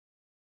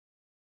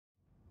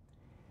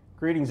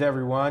Greetings,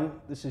 everyone.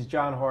 This is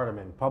John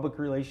Hardiman, Public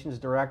Relations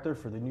Director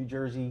for the New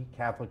Jersey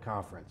Catholic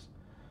Conference.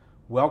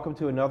 Welcome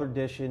to another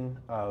edition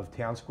of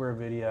Townsquare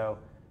Video,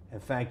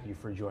 and thank you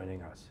for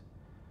joining us.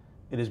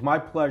 It is my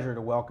pleasure to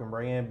welcome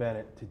Rayanne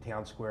Bennett to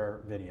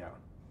Townsquare Video.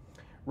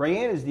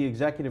 Rayanne is the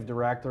Executive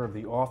Director of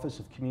the Office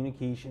of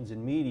Communications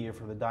and Media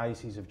for the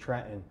Diocese of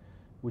Trenton,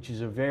 which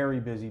is a very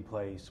busy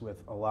place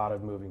with a lot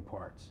of moving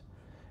parts.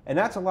 And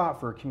that's a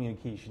lot for a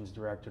communications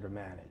director to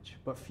manage,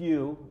 but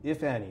few,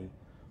 if any,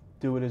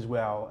 do it as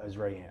well as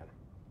Rayanne.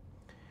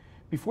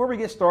 Before we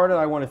get started,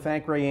 I want to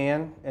thank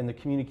Rayanne and the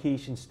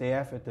communications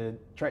staff at the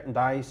Trenton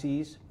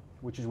Diocese,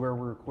 which is where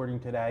we're recording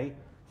today,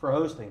 for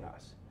hosting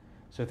us.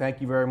 So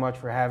thank you very much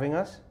for having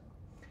us.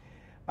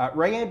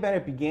 Rayanne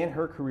Bennett began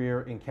her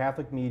career in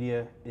Catholic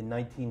media in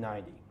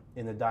 1990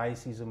 in the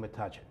Diocese of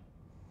Metuchen.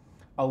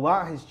 A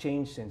lot has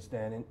changed since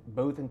then,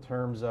 both in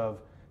terms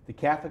of the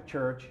Catholic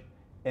Church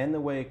and the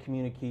way it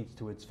communicates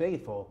to its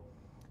faithful,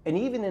 and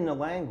even in the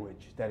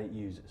language that it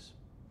uses.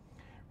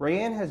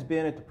 Rayanne has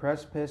been at the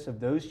precipice of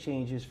those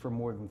changes for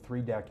more than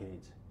 3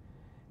 decades.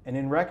 And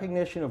in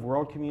recognition of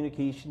World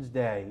Communications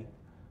Day,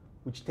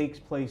 which takes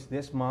place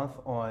this month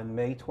on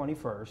May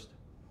 21st,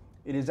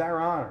 it is our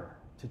honor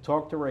to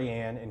talk to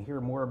Rayanne and hear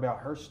more about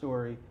her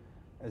story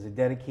as a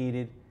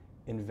dedicated,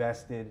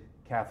 invested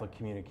Catholic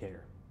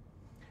communicator.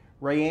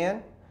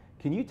 Rayanne,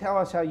 can you tell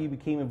us how you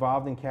became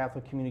involved in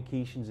Catholic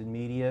communications and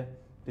media,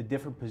 the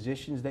different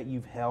positions that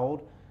you've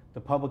held, the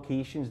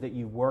publications that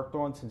you've worked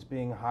on since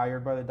being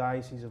hired by the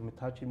Diocese of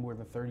Metuchen more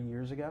than 30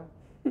 years ago?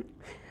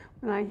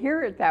 When I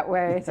hear it that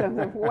way, it sounds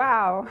like,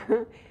 wow.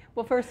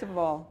 Well, first of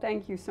all,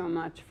 thank you so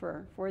much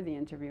for the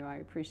interview. I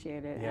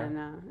appreciate it. Yeah.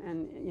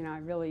 And you know, I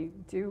really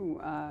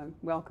do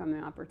welcome the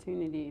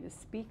opportunity to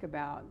speak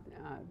about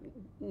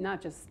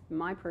not just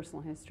my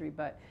personal history,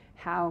 but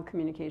how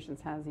communications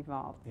has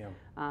evolved.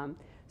 Yeah.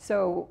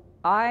 So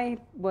I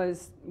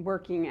was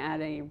working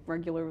at a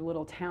regular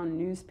little town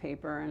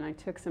newspaper, and I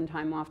took some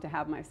time off to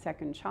have my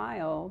second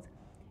child,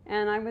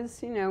 and I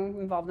was, you know,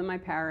 involved in my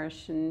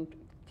parish and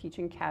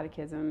teaching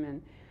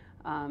catechism,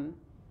 and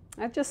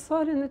I just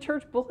saw it in the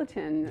church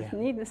bulletin,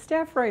 a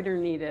staff writer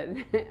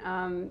needed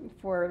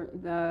for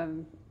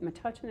the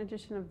Metuchen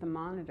edition of the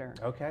Monitor.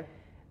 Okay.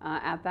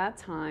 At that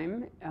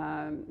time,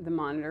 the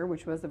Monitor,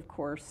 which was, of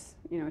course,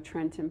 you know, a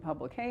Trenton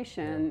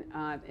publication,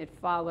 it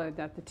followed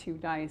that the 2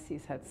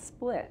 dioceses had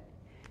split.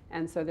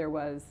 And so there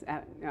was,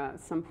 at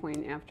some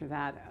point after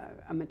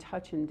that, a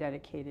Metuchen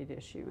dedicated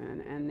issue,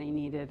 and they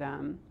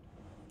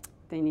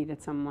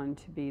needed someone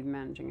to be the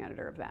managing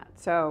editor of that.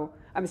 So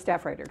I'm a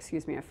staff writer,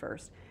 excuse me, at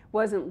first.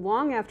 Wasn't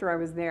long after I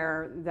was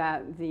there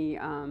that the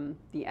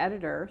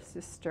editor,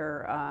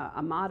 Sister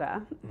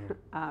Amata,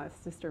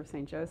 Sister of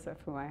St. Joseph,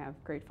 who I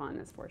have great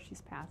fondness for,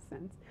 she's passed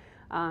since,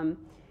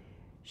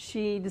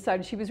 she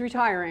decided she was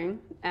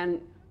retiring,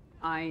 and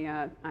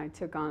I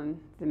took on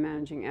the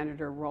managing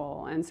editor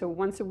role. And so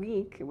once a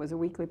week, it was a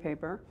weekly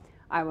paper,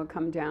 I would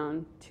come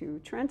down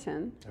to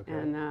Trenton,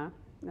 and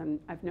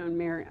I've known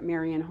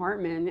Rayanne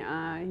Hardiman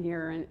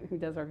here, who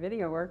does our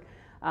video work.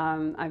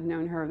 I've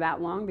known her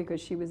that long because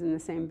she was in the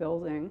same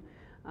building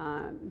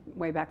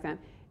way back then.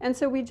 And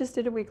so we just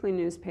did a weekly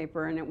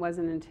newspaper, and it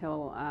wasn't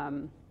until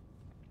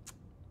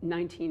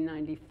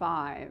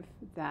 1995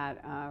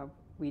 that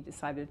we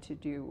decided to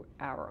do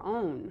our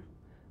own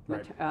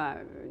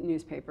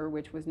newspaper,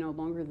 which was no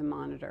longer the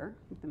Monitor,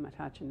 the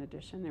Metuchen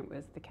edition. It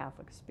was the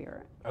Catholic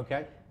Spirit.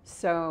 Okay.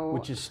 So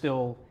which is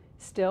still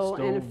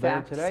in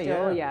effect today.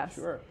 Still, yeah, yes.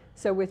 Sure.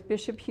 So with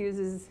Bishop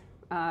Hughes's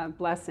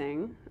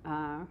blessing,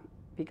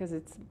 because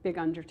it's a big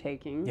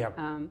undertaking,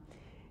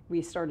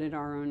 we started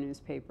our own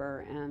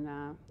newspaper, and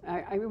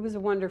it was a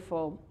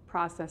wonderful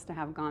process to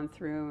have gone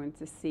through and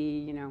to see,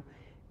 you know,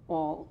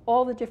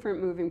 all the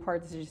different moving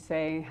parts, as you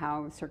say,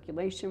 how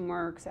circulation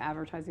works,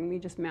 advertising. We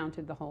just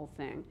mounted the whole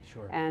thing.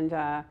 Sure.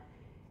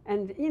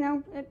 And you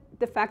know,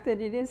 the fact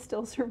that it is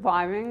still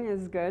surviving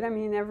is good. I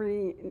mean,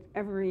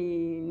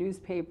 every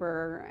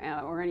newspaper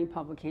or any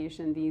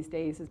publication these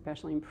days,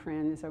 especially in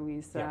print, is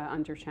always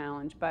under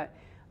challenge. But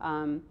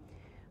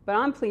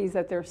I'm pleased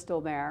that they're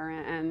still there,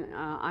 and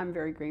I'm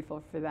very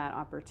grateful for that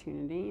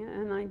opportunity.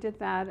 And I did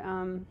that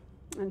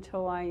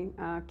until I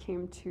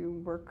came to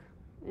work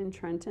in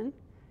Trenton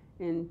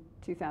in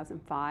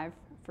 2005,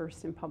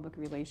 first in public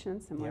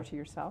relations, similar to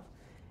yourself,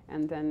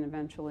 and then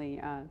eventually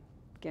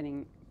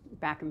getting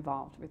back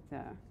involved with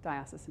the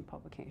diocesan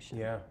publication.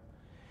 Yeah.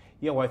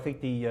 Yeah, well, I think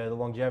the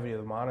longevity of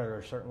the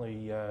Monitor certainly,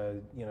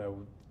 you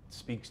know,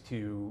 speaks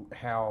to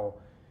how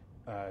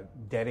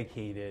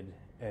dedicated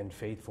and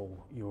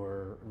faithful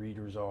your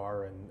readers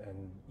are,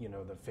 and you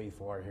know, the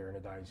faithful are here in the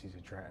Diocese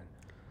of Trenton.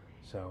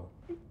 So,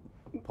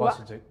 plus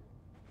well,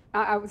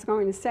 I was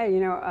going to say,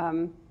 you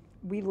know,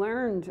 we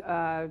learned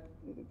a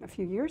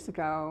few years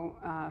ago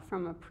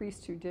from a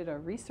priest who did a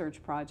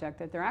research project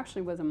that there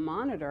actually was a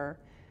Monitor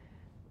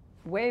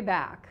way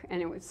back,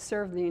 and it would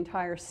serve the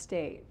entire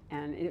state.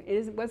 And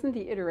it wasn't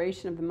the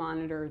iteration of the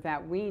monitor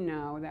that we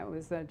know, that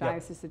was the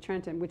Diocese of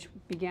Trenton, which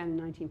began in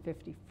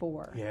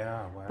 1954.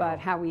 Yeah, wow. But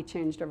how we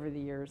changed over the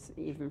years,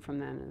 even from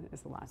then,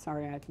 is a lot.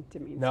 Sorry, I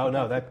didn't mean to.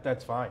 No,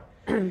 that's fine.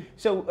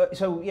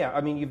 So yeah, I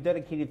mean, you've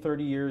dedicated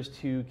 30 years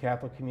to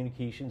Catholic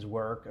communications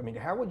work. I mean,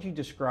 how would you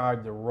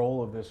describe the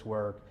role of this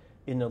work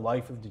in the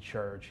life of the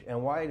church,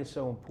 and why it is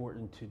so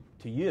important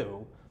to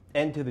you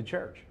and to the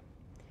church?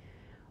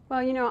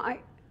 Well, you know,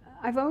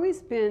 I've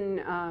always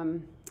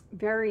been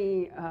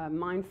very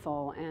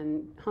mindful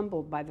and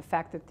humbled by the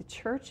fact that the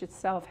church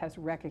itself has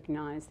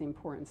recognized the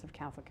importance of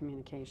Catholic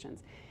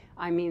communications.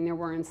 I mean, there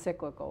were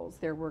encyclicals,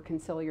 there were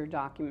conciliar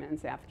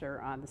documents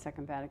after the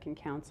Second Vatican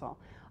Council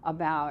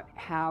about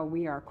how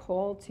we are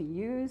called to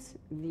use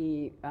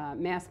the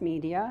mass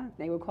media.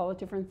 They would call it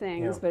different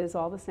things, but it's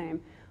all the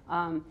same.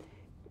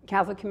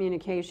 Catholic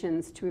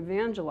communications to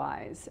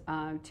evangelize,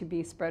 to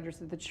be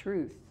spreaders of the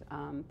truth.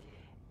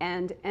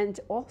 And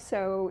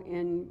also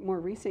in more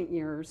recent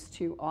years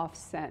to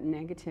offset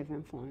negative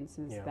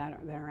influences that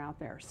are out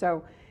there.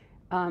 So,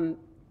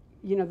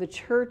 you know, the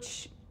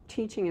church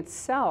teaching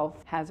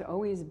itself has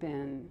always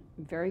been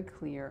very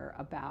clear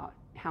about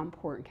how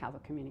important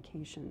Catholic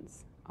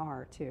communications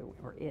are to,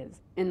 or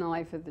is, in the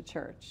life of the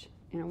church.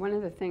 You know, one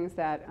of the things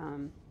that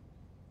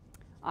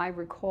I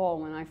recall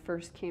when I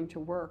first came to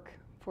work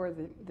for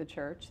the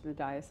church, the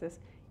diocese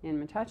in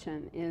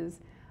Metuchen, is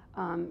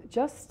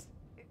just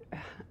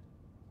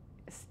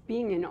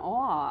being in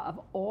awe of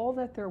all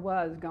that there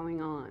was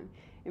going on.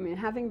 I mean,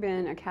 having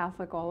been a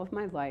Catholic all of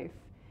my life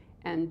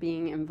and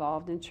being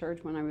involved in church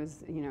when I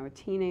was, you know, a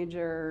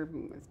teenager,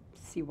 with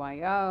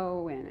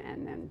CYO,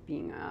 and then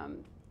being a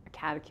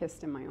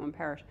catechist in my own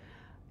parish,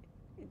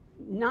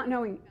 not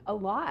knowing a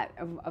lot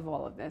of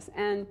all of this.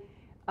 And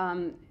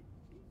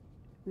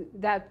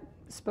that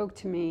spoke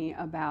to me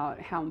about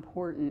how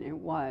important it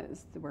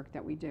was, the work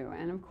that we do.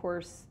 And of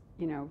course,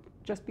 you know,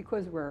 just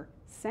because we're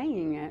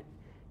saying it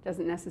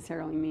doesn't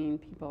necessarily mean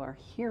people are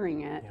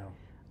hearing it.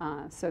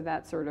 So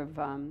that sort of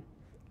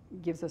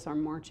gives us our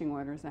marching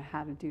orders on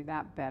how to do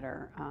that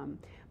better.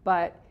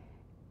 But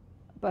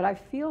I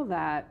feel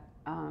that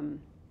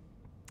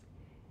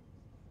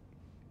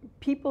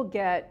people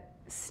get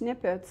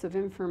snippets of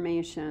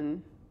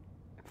information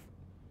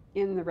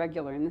in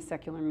the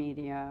secular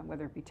media,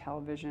 whether it be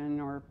television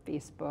or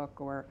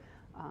Facebook or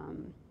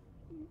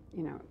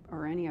you know,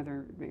 or any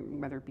other,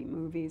 whether it be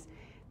movies.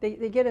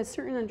 They get a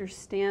certain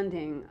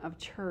understanding of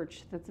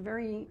church that's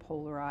very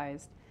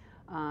polarized.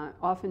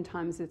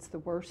 Oftentimes it's the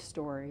worst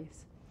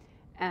stories,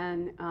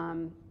 and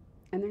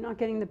they're not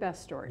getting the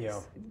best stories.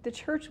 The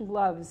church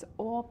loves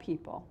all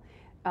people.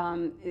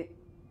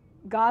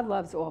 God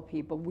loves all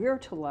people. We're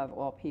to love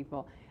all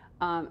people.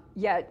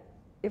 Yet,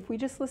 if we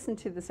just listen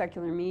to the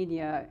secular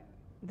media,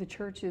 the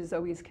church is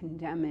always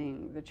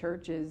condemning. The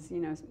church is, you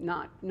know,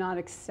 not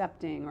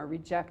accepting or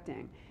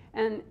rejecting.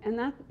 And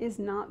that is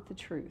not the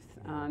truth.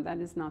 That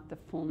is not the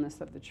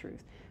fullness of the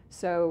truth.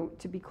 So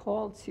to be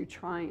called to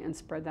try and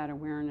spread that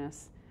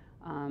awareness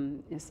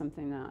is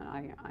something that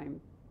I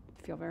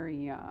feel very,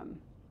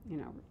 you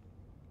know,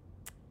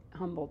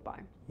 humbled by.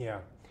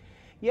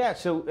 Yeah,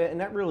 so, and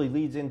that really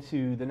leads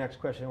into the next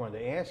question I wanted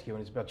to ask you,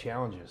 and it's about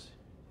challenges.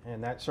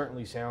 And that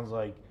certainly sounds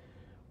like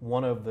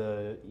one of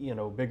the, you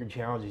know, bigger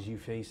challenges you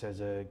face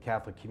as a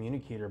Catholic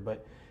communicator.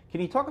 But can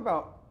you talk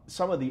about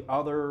some of the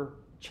other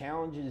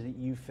challenges that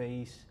you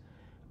face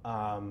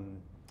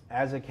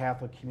as a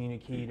Catholic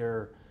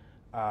communicator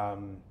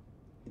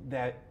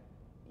that,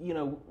 you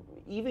know,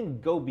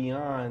 even go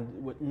beyond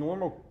what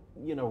normal,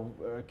 you know,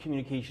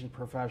 communication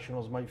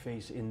professionals might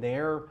face in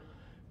their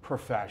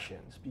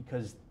professions,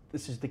 because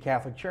this is the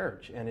Catholic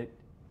Church and it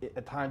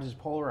at times is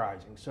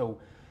polarizing. So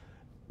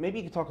maybe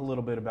you could talk a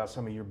little bit about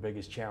some of your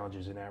biggest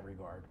challenges in that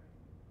regard.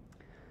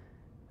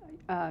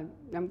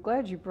 I'm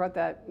glad you brought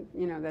that,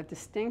 you know, that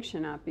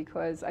distinction up,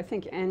 because I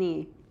think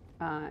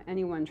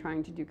anyone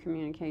trying to do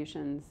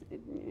communications,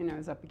 you know,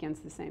 is up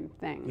against the same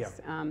things.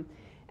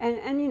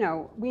 And you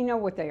know, we know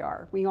what they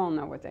are. We all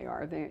know what they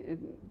are.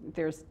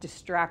 There's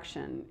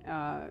distraction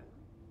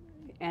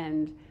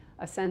and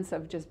a sense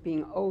of just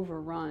being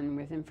overrun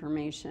with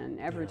information.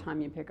 Every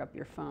time you pick up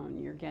your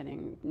phone, you're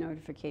getting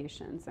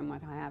notifications and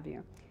what have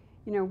you.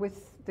 You know,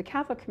 with the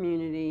Catholic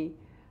community,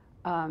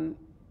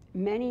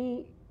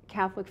 many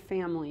Catholic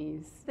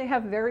families, they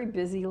have very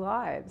busy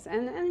lives,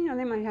 and you know,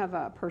 they might have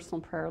a personal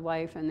prayer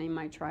life, and they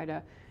might try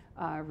to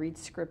read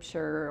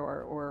scripture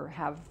or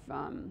have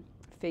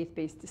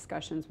faith-based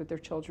discussions with their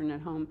children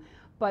at home.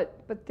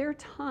 But their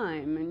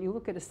time, and you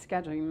look at a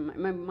schedule,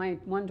 my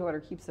one daughter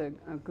keeps a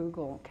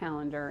Google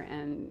calendar,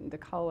 and the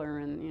color,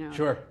 and you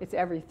know, it's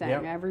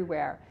everything,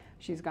 everywhere.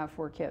 She's got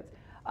 4 kids.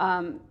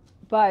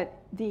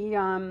 But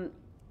the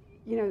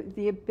you know,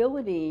 the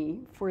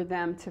ability for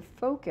them to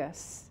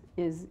focus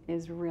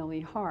is really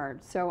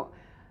hard. So,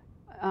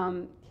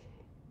 and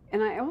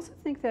I also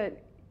think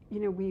that,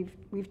 you know,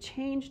 we've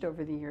changed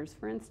over the years.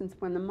 For instance,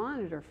 when the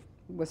monitor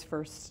was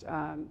first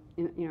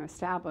you know,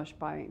 established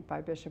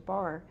by Bishop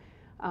Barr,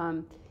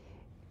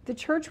 the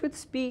church would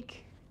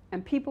speak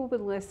and people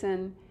would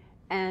listen,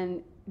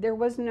 and there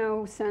was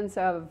no sense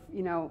of,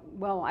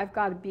 well, I've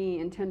got to be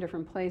in 10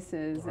 different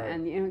places. Right.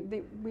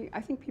 And I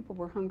think people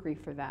were hungry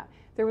for that.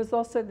 There was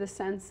also the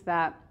sense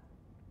that,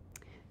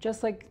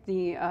 just like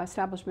the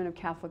establishment of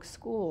Catholic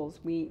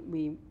schools,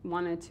 we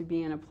wanted to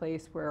be in a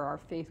place where our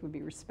faith would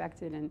be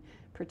respected and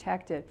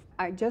protected.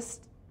 I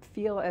just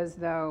feel as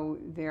though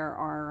there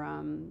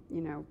are,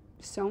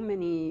 so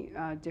many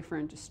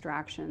different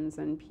distractions,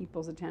 and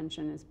people's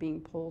attention is being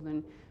pulled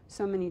in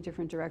so many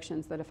different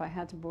directions, that if I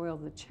had to boil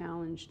the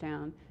challenge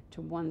down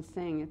to one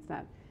thing, it's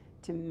that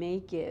to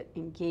make it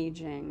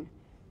engaging,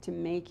 to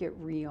make it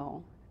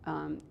real,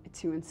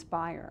 to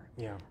inspire.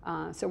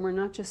 Yeah. So we're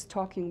not just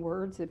talking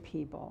words at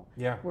people.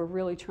 Yeah. We're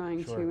really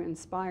trying Sure. to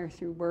inspire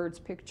through words,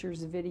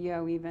 pictures,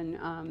 video, even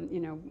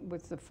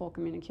with the full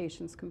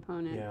communications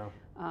component. Yeah.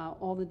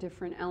 All the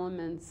different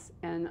elements,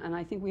 and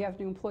I think we have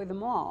to employ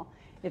them all.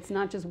 It's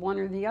not just one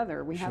or the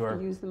other. We have Sure.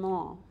 to use them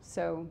all.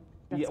 So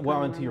that's Yeah. kind Well,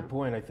 of and where to your I'm at.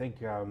 point, I think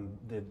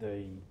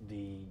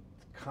the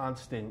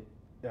constant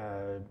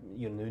the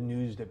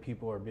news that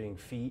people are being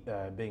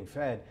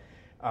fed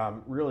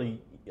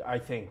really, I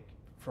think,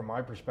 from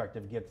my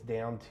perspective, gets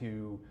down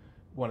to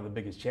one of the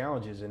biggest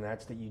challenges, and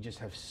that's that you just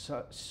have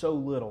so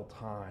little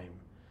time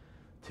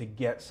to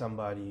get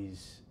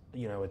somebody's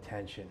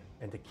attention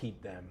and to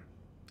keep them.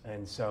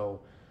 And so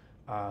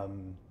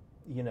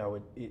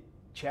it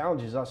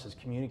challenges us as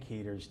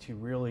communicators to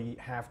really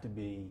have to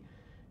be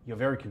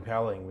very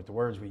compelling with the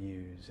words we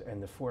use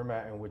and the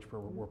format in which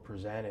we're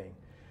presenting.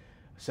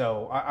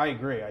 So I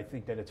agree. I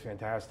think that it's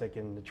fantastic,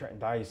 and the Trenton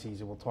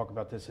Diocese, and we'll talk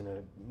about this in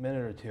a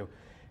minute or two,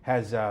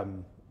 has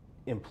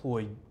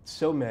employed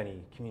so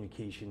many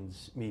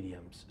communications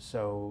mediums.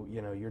 So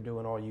you're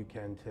doing all you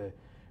can to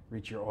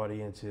reach your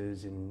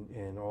audiences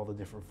in all the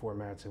different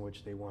formats in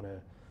which they want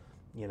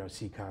to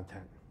see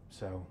content.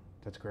 So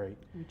that's great.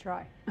 We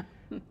try.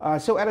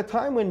 So at a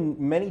time when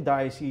many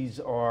dioceses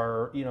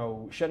are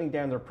shutting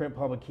down their print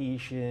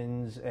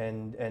publications,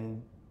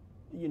 and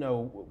we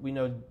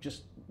know,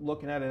 just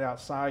looking at it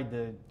outside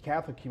the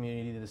Catholic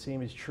community, the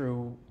same is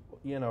true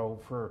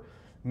for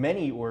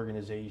many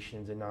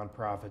organizations and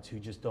nonprofits who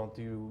just don't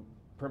do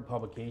print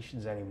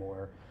publications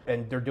anymore,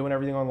 and they're doing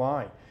everything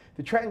online.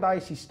 The Trenton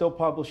Diocese still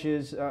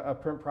publishes a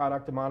print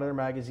product, the Monitor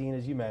magazine,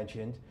 as you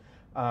mentioned.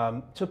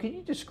 So can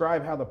you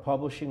describe how the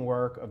publishing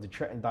work of the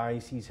Trenton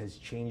Diocese has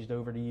changed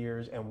over the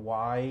years and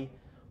why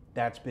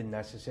that's been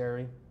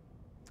necessary?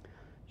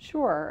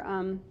 Sure.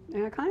 And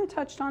I kind of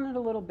touched on it a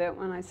little bit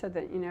when I said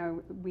that,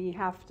 we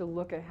have to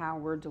look at how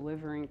we're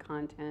delivering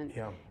content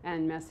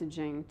and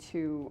messaging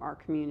to our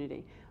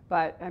community.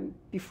 But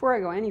before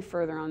I go any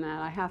further on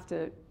that, I have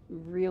to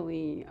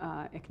really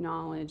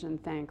acknowledge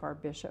and thank our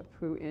bishop,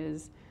 who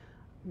is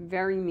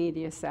very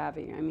media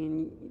savvy. I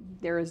mean,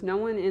 there is no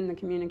one in the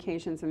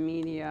communications and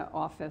media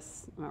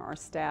office, our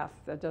staff,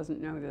 that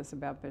doesn't know this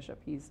about Bishop.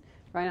 He's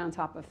right on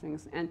top of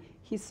things, and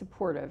he's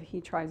supportive.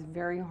 He tries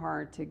very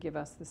hard to give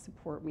us the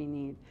support we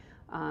need.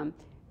 In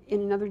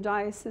another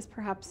diocese,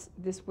 perhaps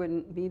this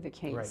wouldn't be the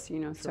case,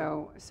 Right.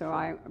 Sure. So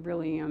I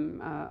really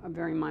am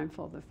very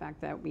mindful of the fact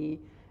that we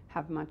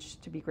have much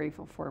to be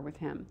grateful for with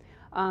him.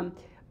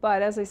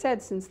 But as I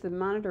said, since the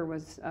Monitor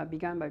was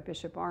begun by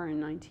Bishop R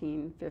in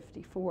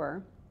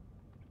 1954,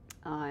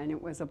 and it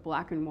was a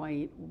black and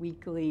white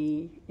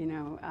weekly,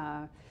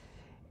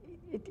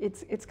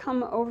 it's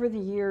come over the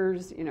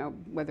years,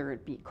 whether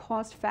it be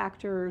cost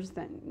factors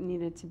that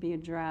needed to be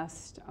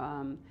addressed,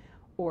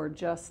 or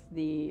just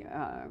the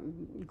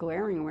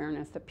glaring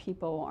awareness that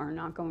people are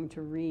not going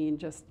to read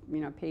just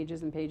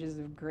pages and pages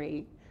of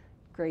gray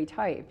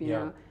type, you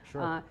know.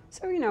 Sure.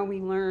 So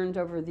we learned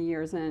over the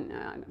years,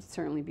 and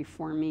certainly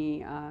before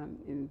me,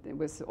 it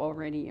was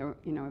already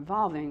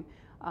evolving,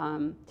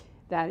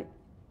 that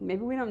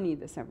maybe we don't need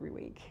this every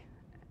week.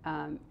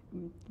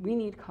 We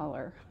need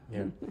color.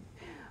 Yeah.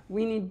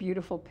 We need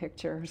beautiful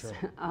pictures.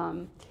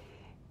 Sure.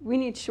 We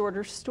need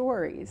shorter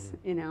stories,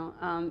 and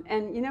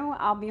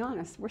I'll be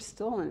honest, we're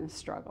still in a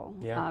struggle,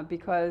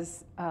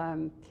 because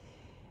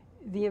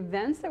the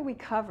events that we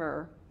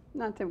cover,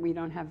 not that we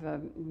don't have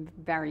a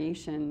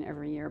variation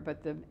every year,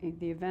 but the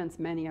events,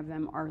 many of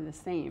them are the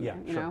same,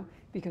 you know,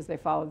 because they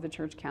follow the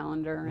church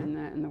calendar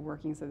and the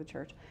workings of the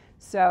church.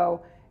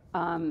 So,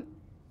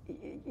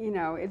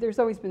 there's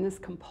always been this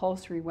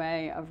compulsory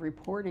way of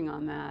reporting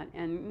on that,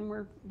 and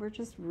we're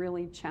just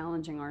really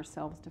challenging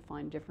ourselves to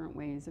find different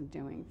ways of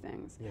doing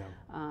things,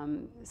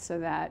 so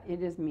that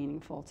it is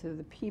meaningful to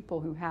the people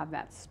who have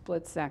that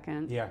split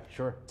second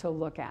to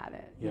look at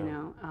it,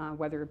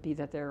 whether it be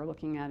that they're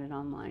looking at it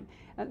online.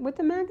 With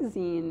the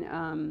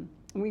magazine,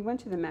 we went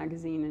to the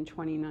magazine in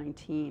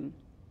 2019,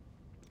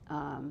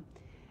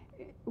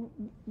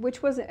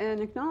 which was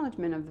an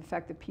acknowledgement of the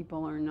fact that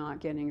people are not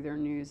getting their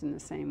news in the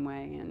same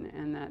way,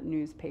 and that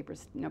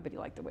newspapers, nobody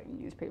liked the way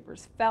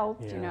newspapers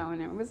felt,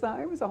 and it was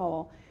a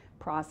whole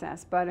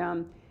process.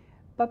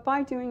 But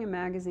by doing a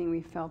magazine,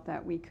 we felt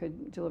that we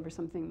could deliver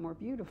something more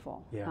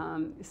beautiful,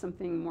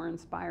 something more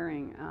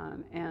inspiring,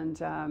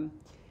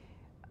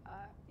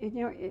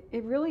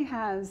 It really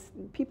has.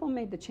 People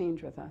made the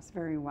change with us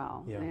very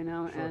well, Yeah,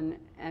 sure.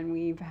 and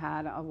we've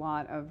had a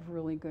lot of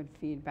really good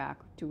feedback.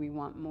 Do we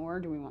want more?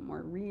 Do we want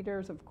more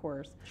readers? Of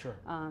course. Sure.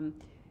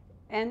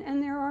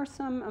 And there are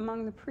some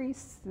among the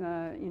priests,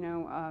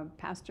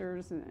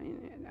 pastors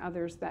and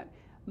others that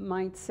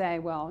might say,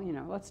 well,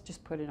 let's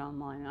just put it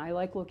online. I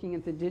like looking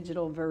at the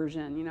digital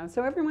version,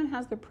 so everyone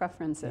has their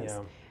preferences.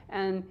 Yeah.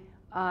 And,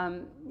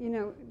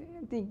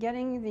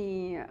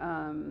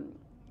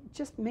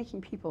 just making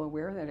people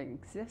aware that it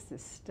exists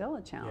is still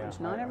a challenge.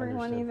 Yeah, Not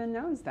everyone understood. even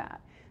knows that.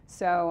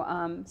 So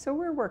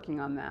we're working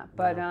on that.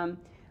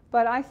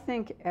 But I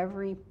think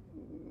every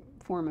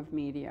form of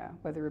media,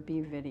 whether it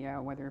be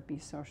video, whether it be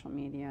social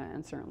media,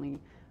 and certainly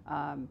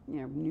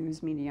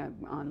news media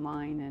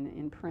online and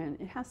in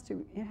print, it has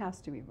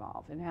to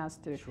evolve. It has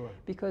to, Sure.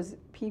 because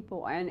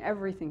people and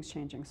everything's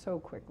changing so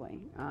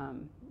quickly.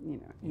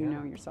 You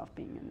know yourself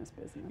being in this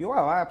business. Yeah,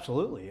 well,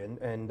 absolutely.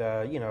 And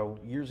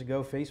years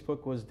ago,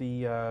 Facebook was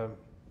the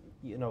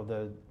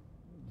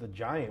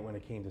giant when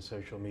it came to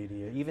social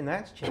media. Even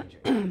that's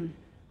changing.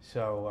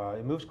 So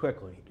it moves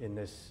quickly in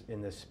this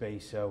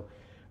space. So.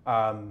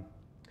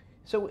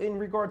 So in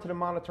regard to the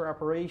monitor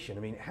operation,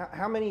 I mean,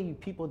 how many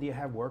people do you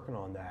have working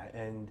on that?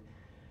 And,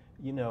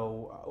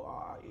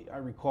 I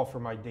recall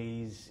from my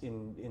days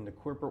in the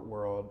corporate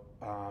world,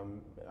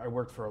 I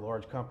worked for a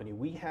large company.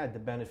 We had the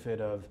benefit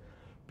of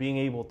being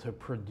able to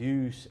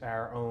produce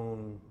our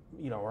own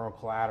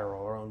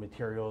collateral, our own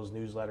materials,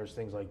 newsletters,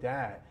 things like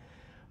that.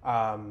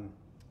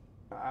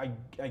 I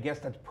guess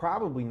that's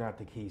probably not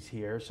the case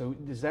here. So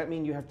does that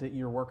mean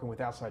you're working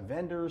with outside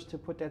vendors to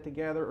put that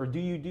together, or do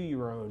you do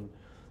your own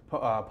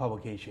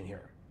publication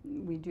here?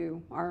 We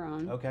do our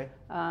own. Okay.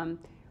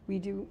 We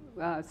do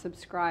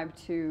subscribe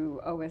to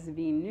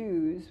OSV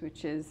News,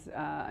 which is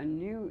a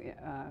new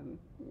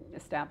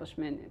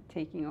establishment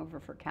taking over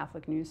for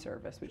Catholic News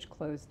Service, which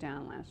closed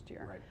down last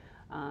year. Right.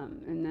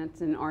 And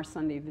that's an Our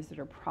Sunday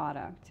Visitor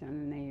product,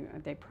 and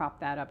they propped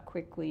that up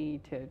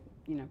quickly to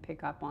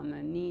pick up on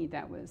the need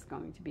that was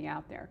going to be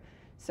out there.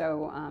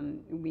 So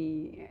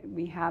we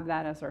have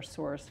that as our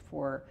source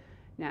for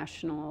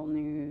national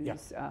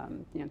news,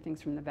 yeah.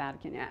 Things from the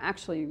Vatican.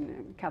 Actually,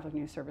 Catholic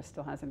News Service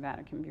still has a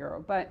Vatican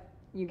bureau, but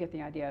you get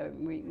the idea.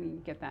 We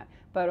get that.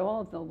 But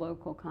all of the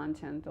local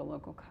content, the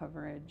local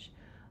coverage,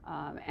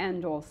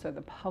 and also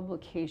the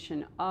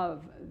publication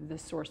of the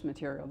source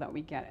material that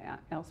we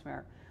get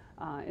elsewhere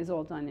is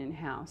all done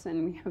in-house,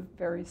 and we have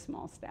very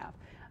small staff.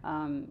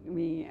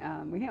 We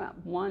have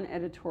one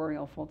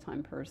editorial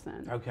full-time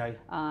person. Okay.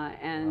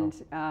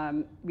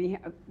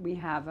 We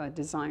have a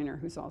designer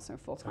who's also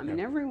full-time, Okay. and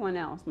everyone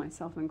else,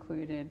 myself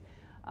included,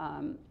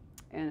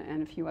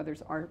 and a few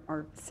others,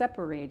 are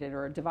separated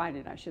or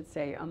divided, I should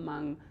say,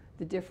 among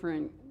the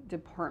different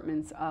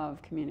departments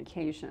of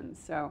communications.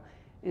 So,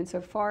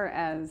 insofar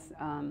as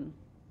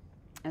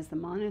the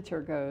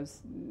monitor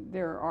goes,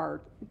 there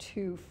are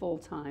 2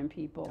 full-time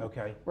people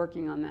Okay.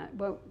 working on that.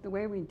 But the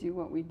way we do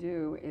what we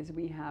do is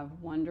we have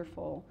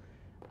wonderful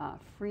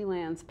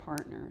freelance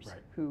partners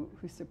Right. who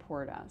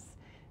support us.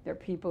 They're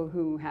people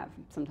who have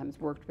sometimes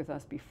worked with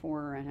us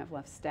before and have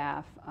left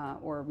staff,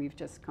 or we've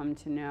just come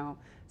to know.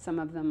 Some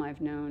of them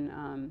I've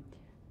known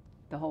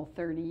the whole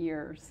 30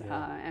 years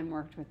Yeah. and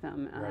worked with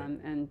them Right.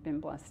 and been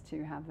blessed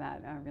to have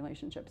that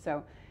relationship.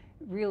 So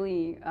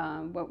really,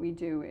 what we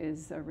do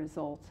is a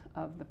result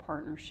of the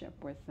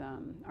partnership with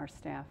our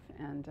staff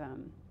and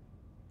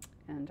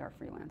our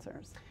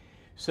freelancers.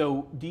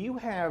 So do you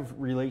have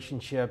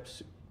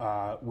relationships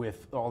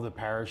with all the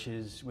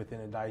parishes within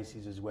a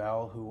diocese as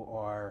well, who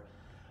are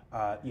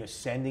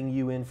sending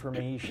you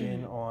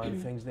information on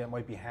things that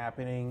might be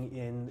happening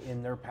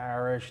in their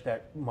parish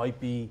that might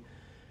be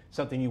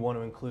something you want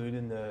to include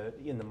in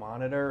the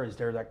monitor? Is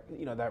there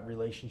that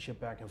relationship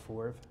back and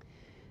forth?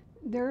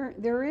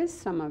 There is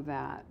some of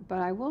that, but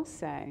I will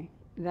say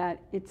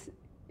that it's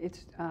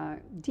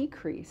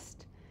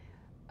decreased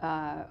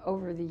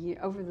over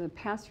the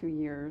past few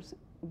years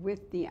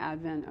with the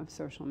advent of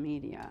social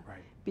media.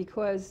 Right.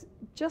 Because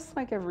just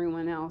like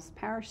everyone else,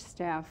 parish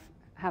staff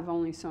have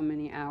only so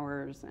many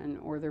hours,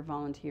 or their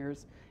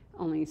volunteers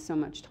only so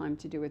much time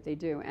to do what they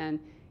do. And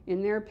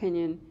in their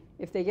opinion,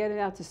 if they get it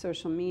out to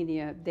social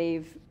media,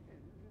 they've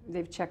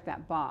checked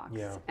that box.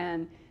 Yeah.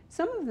 And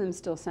some of them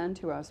still send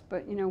to us,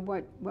 but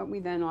what we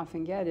then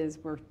often get is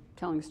we're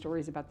telling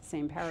stories about the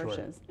same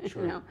parishes.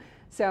 Sure.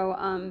 So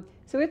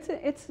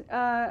it's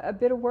a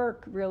bit of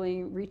work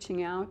really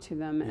reaching out to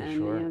them, Yeah, and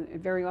sure.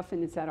 very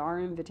often it's at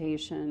our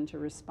invitation to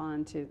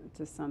respond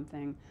to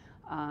something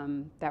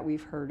that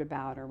we've heard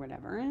about or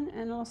whatever,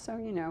 and also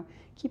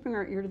keeping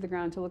our ear to the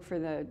ground to look for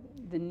the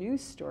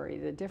news story,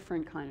 the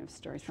different kind of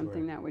story, Sure.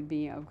 something that would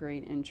be of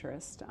great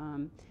interest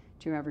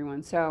to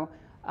everyone. So.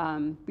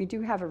 We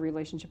do have a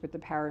relationship with the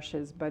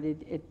parishes, but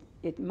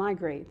it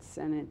migrates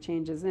and it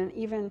changes, and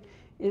even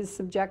is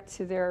subject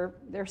to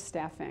their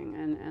staffing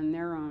and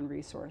their own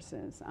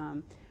resources.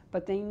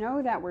 But they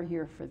know that we're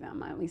here for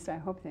them. At least I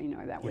hope they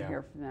know that we're Yeah.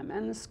 here for them,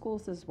 and the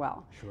schools as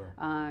well. Sure.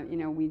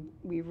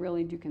 We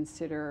really do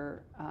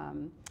consider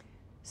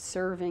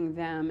serving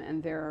them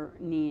and their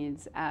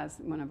needs as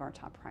one of our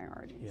top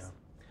priorities. Yeah.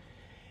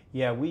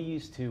 Yeah, we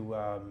used to,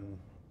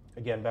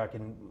 again, back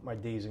in my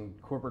days in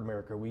corporate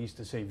America, we used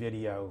to say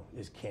video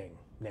is king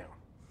now.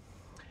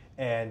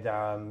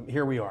 And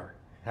here we are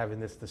having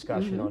this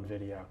discussion on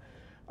video.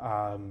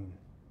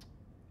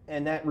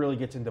 And that really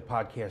gets into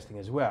podcasting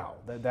as well.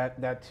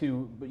 That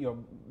too,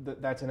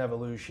 that's an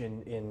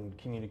evolution in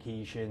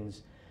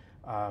communications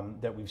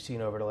that we've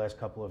seen over the last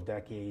couple of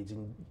decades.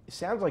 And it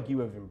sounds like you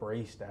have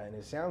embraced that, and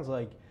it sounds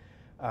like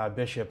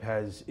Bishop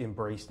has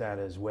embraced that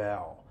as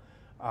well.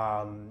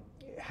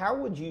 How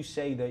would you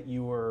say that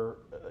you were,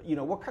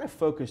 what kind of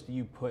focus do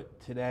you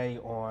put today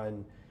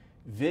on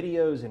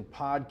videos and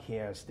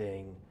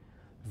podcasting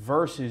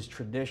versus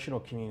traditional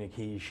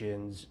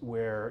communications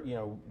where,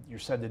 you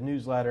said the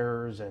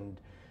newsletters and,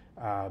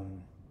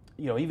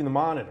 even the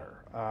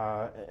monitor?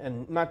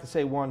 And not to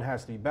say one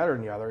has to be better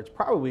than the other. It's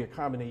probably a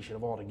combination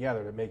of all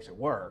together that makes it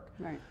work.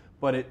 Right.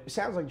 But it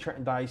sounds like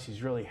Trenton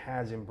Diocese really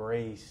has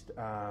embraced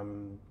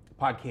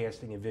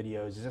podcasting and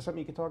videos. Is that something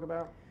you can talk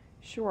about?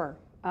 Sure.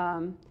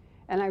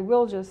 And I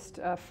will just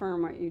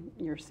affirm what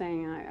you're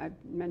saying. I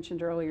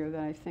mentioned earlier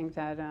that I think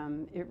that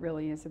it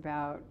really is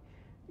about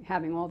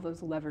having all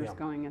those levers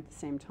going at the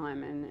same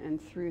time, and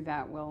through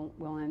that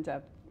we'll end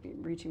up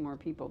reaching more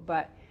people.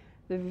 But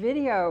the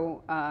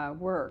video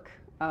work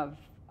of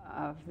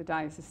the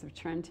Diocese of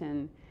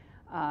Trenton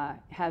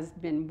has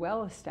been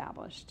well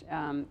established.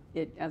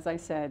 As I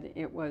said,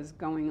 it was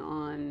going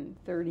on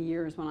 30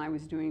 years when I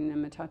was doing the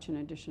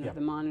Metuchen edition of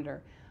the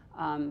Monitor.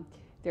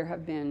 There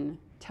have been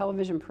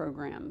television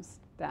programs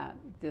that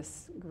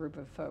this group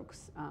of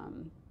folks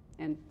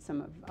and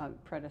some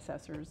of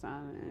predecessors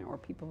or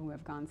people who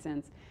have gone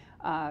since,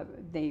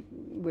 they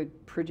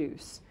would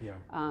produce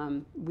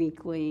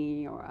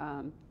weekly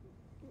or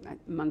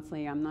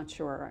monthly. I'm not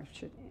sure.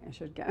 I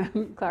should get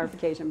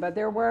clarification. But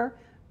there were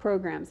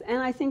programs,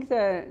 and I think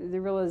the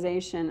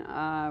realization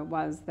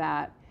was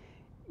that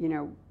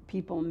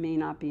people may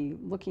not be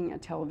looking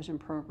at television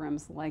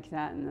programs like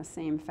that in the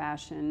same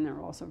fashion.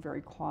 They're also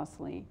very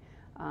costly.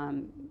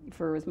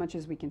 For as much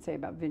as we can say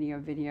about video,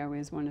 video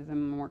is one of the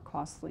more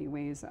costly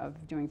ways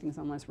of doing things,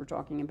 unless we're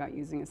talking about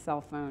using a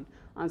cell phone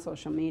on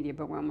social media.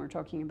 But when we're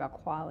talking about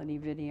quality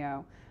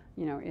video,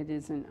 it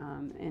isn't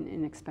an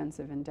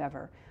inexpensive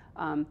endeavor.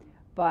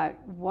 But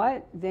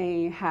what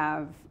they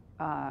have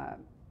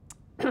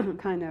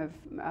kind of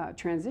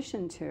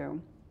transitioned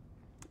to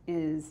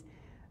is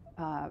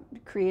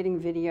creating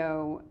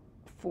video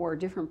for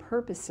different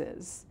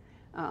purposes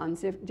on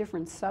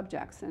different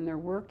subjects, and their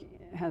work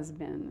has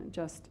been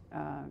just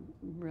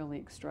really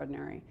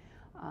extraordinary.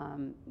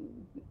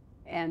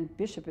 And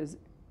Bishop is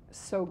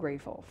so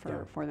grateful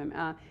for them.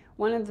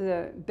 One of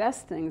the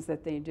best things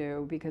that they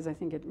do, because I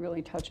think it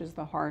really touches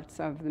the hearts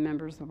of the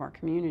members of our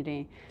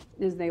community,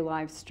 is they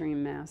live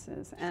stream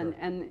masses.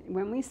 And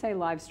when we say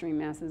live stream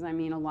masses, I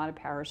mean a lot of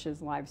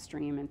parishes live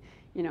stream, and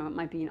it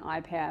might be an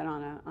iPad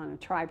on a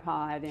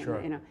tripod,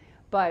 and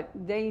but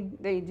they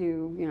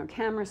do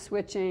camera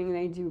switching,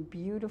 they do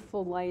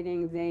beautiful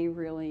lighting, they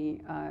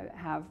really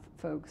have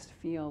folks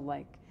feel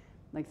like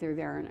they're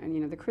there,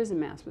 and the Chrism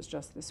Mass was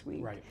just this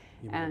week, right?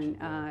 And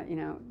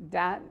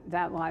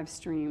that live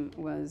stream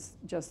was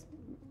just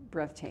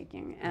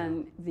breathtaking,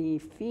 and the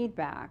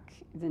feedback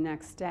the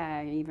next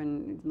day,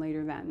 even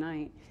later that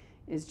night,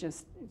 is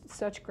just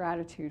such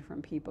gratitude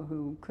from people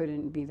who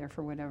couldn't be there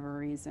for whatever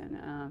reason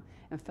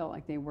and felt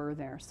like they were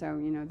there. So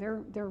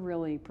they're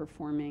really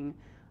performing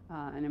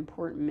an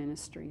important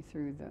ministry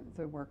through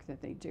the work that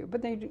they do.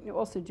 But they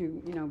also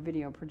do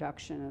video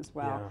production as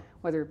well,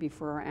 whether it be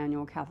for our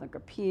annual Catholic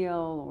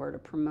Appeal or to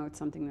promote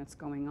something that's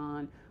going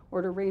on,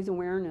 or to raise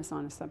awareness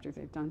on a subject.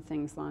 They've done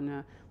things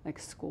on like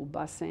school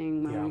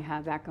busing when we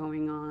had that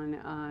going on.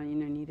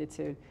 Needed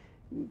to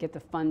get the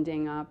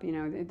funding up.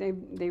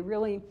 They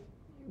really,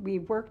 we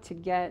work to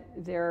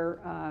get their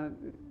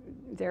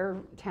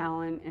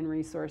talent and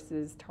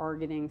resources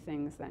targeting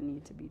things that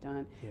need to be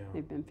done.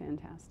 They've been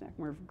fantastic.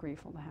 We're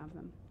grateful to have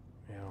them.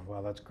 Yeah,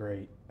 well, that's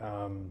great.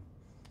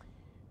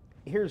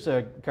 Here's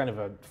a kind of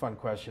a fun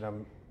question.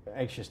 I'm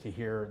anxious to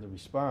hear the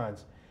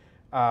response.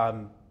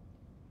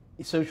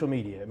 Social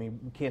media. I mean,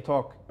 we can't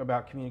talk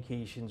about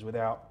communications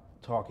without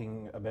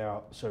talking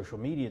about social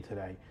media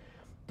today.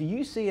 Do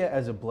you see it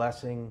as a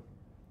blessing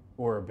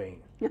or a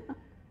bane?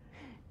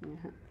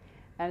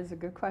 That is a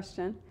good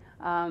question.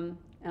 And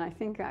I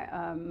think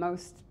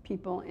most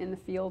people in the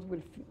field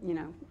would,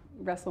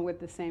 wrestle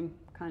with the same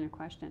kind of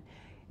question.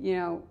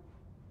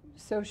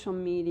 Social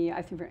media,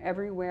 I think for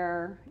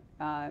everywhere,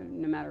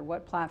 no matter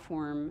what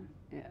platform,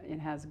 it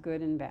has good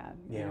and bad.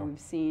 We've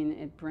seen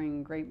it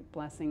bring great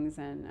blessings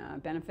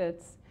and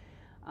benefits,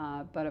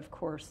 but of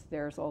course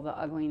there's all the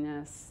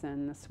ugliness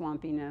and the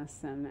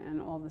swampiness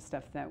and all the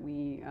stuff that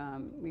we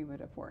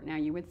would abhor. Now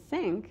you would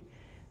think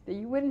that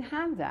you wouldn't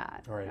have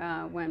that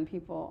when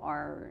people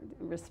are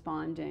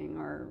responding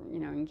or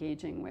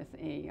engaging with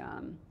a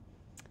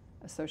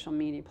social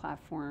media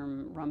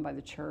platform run by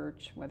the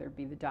church, whether it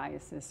be the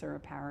diocese or a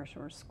parish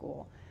or a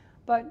school.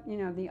 but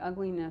the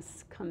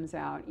ugliness comes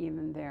out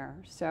even there.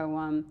 So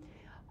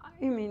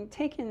I mean,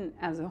 taken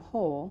as a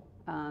whole,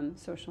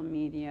 social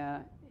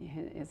media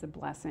is a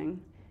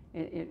blessing.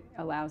 It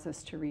allows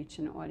us to reach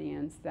an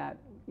audience that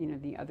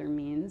the other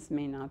means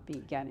may not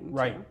be getting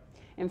right. to.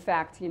 In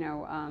fact,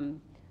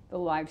 the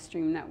live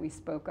stream that we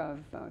spoke of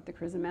at the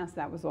Chrism Mass,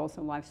 that was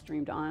also live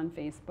streamed on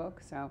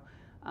Facebook. So,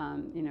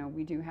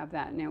 we do have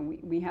that. Now,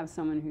 we have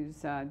someone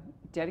who's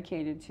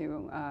dedicated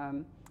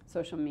to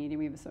social media.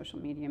 We have a social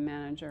media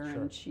manager,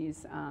 sure.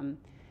 and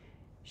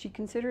she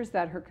considers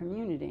that her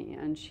community,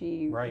 and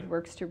she right.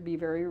 works to be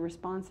very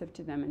responsive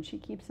to them, and she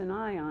keeps an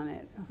eye on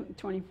it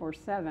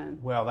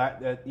 24/7. Well,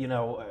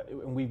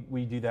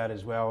 we do that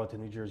as well at the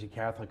New Jersey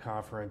Catholic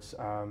Conference.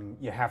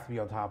 You have to be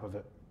on top of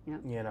it.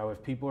 Yeah.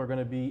 If people are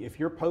going to if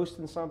you're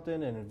posting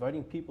something and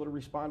inviting people to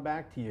respond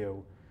back to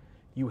you,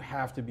 you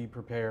have to be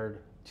prepared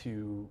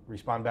to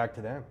respond back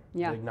to them.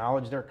 Yeah. To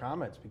acknowledge their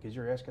comments, because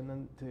you're asking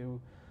them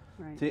to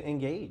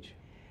engage.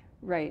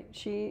 Right.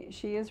 She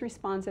is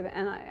responsive,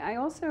 and I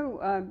also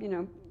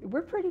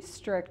we're pretty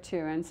strict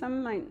too. And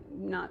some might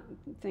not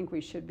think we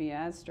should be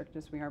as strict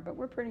as we are, but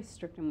we're pretty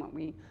strict in what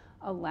we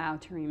allow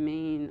to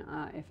remain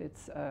if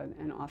it's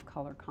an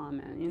off-color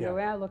comment. The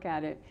way I look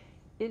at it,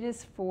 it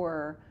is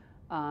for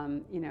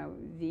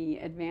the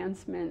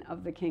advancement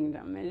of the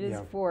kingdom. It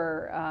is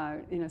for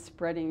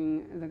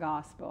spreading the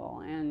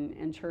gospel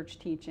and church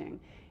teaching.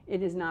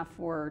 It is not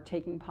for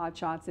taking pot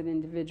shots at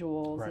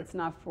individuals. Right. It's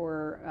not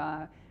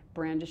for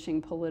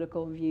brandishing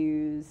political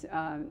views.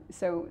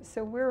 So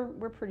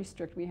we're pretty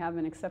strict. We have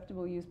an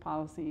acceptable use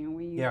policy, and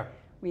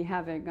we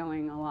have it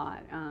going a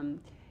lot.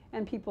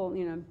 And people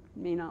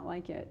may not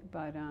like it,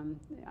 but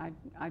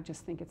I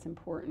just think it's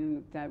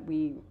important that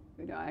we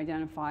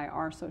identify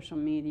our social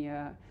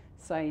media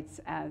sites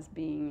as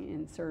being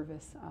in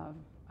service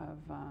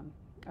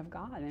of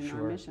God and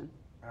our mission.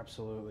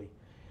 Absolutely.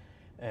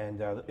 And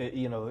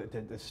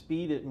the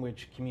speed at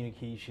which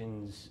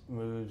communications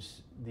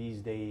moves these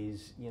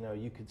days,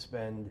 you could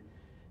spend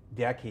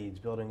decades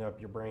building up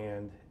your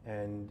brand,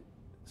 and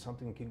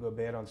something can go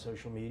bad on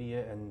social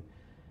media, and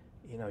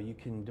you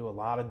can do a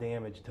lot of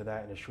damage to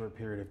that in a short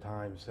period of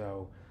time.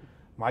 So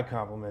my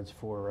compliments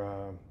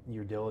for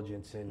your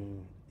diligence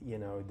and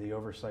the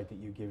oversight that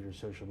you give your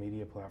social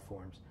media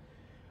platforms.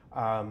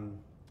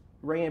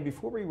 Rayanne,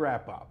 before we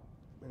wrap up,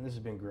 and this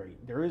has been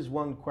great, there is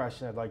one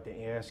question I'd like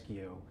to ask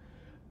you.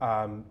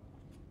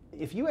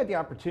 If you had the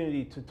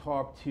opportunity to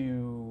talk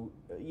to,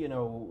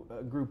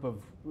 a group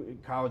of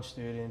college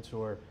students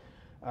or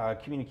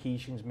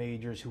communications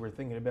majors who are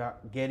thinking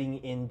about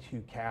getting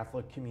into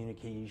Catholic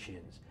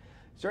communications,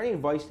 is there any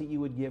advice that you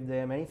would give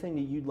them? Anything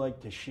that you'd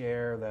like to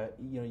share that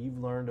you've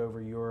learned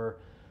over your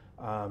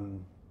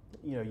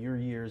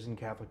years in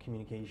Catholic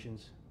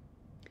communications?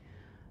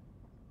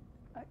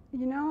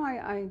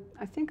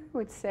 I think I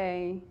would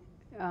say,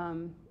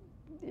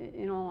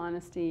 in all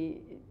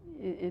honesty,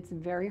 it's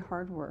very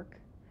hard work.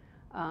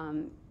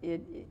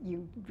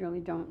 You really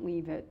don't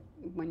leave it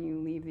when you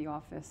leave the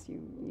office.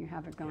 You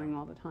have it going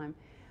all the time.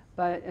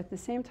 But at the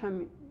same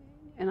time,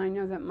 and I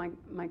know that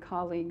my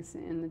colleagues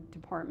in the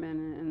department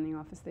and in the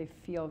office, they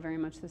feel very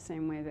much the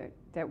same way,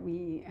 that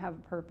we have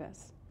a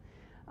purpose.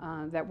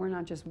 That we're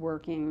not just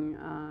working,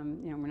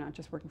 we're not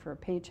just working for a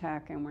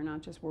paycheck, and we're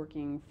not just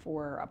working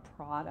for a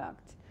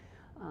product,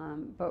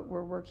 but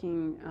we're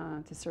working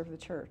to serve the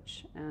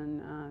church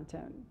and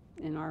to,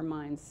 in our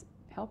minds,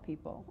 help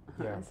people.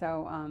 Yeah.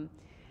 So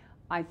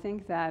I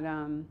think that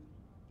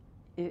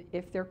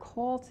if they're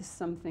called to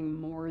something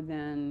more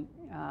than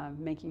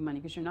making money,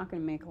 because you're not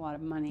going to make a lot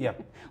of money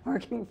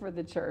working for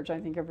the church, I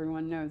think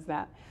everyone knows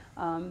that.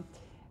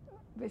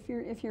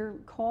 If you're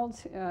called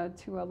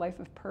to a life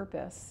of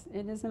purpose,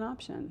 it is an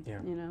option.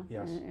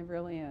 Yes. It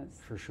really is.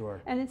 For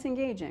sure. And it's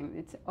engaging.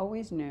 It's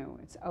always new.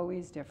 It's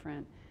always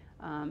different.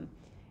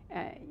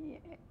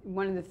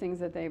 One of the things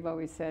that they've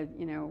always said,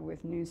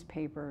 with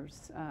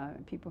newspapers,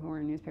 people who are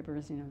in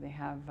newspapers, they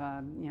have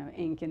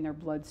ink in their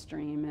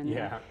bloodstream,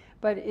 and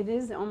but it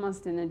is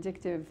almost an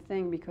addictive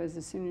thing, because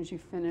as soon as you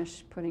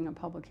finish putting a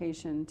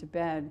publication to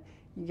bed,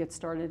 you get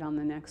started on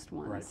the next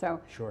one. Right.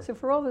 So Sure. So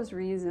for all those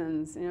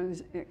reasons,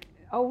 there's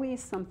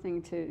always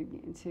something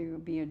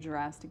to be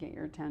addressed to get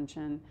your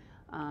attention,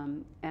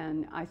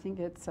 and I think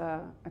it's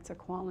a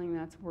calling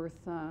that's worth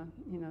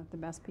the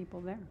best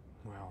people there.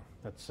 Well,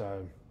 that's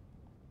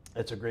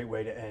a great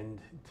way to end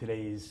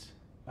today's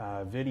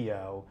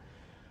video.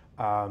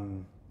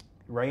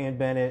 Rayanne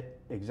Bennett,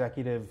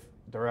 Executive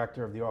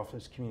Director of the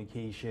Office of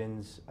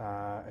Communications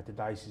at the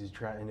Diocese of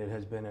Trenton. It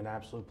has been an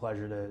absolute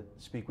pleasure to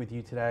speak with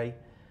you today,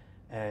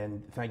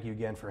 and thank you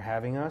again for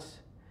having us.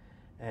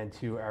 And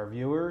to our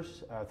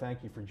viewers,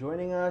 thank you for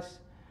joining us.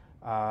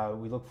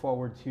 We look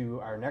forward to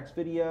our next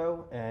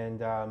video,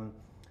 and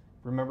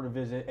remember to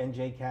visit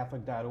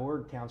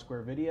njcatholic.org,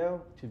 Townsquare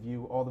Video, to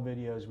view all the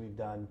videos we've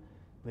done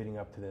leading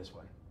up to this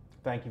one.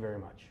 Thank you very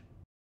much.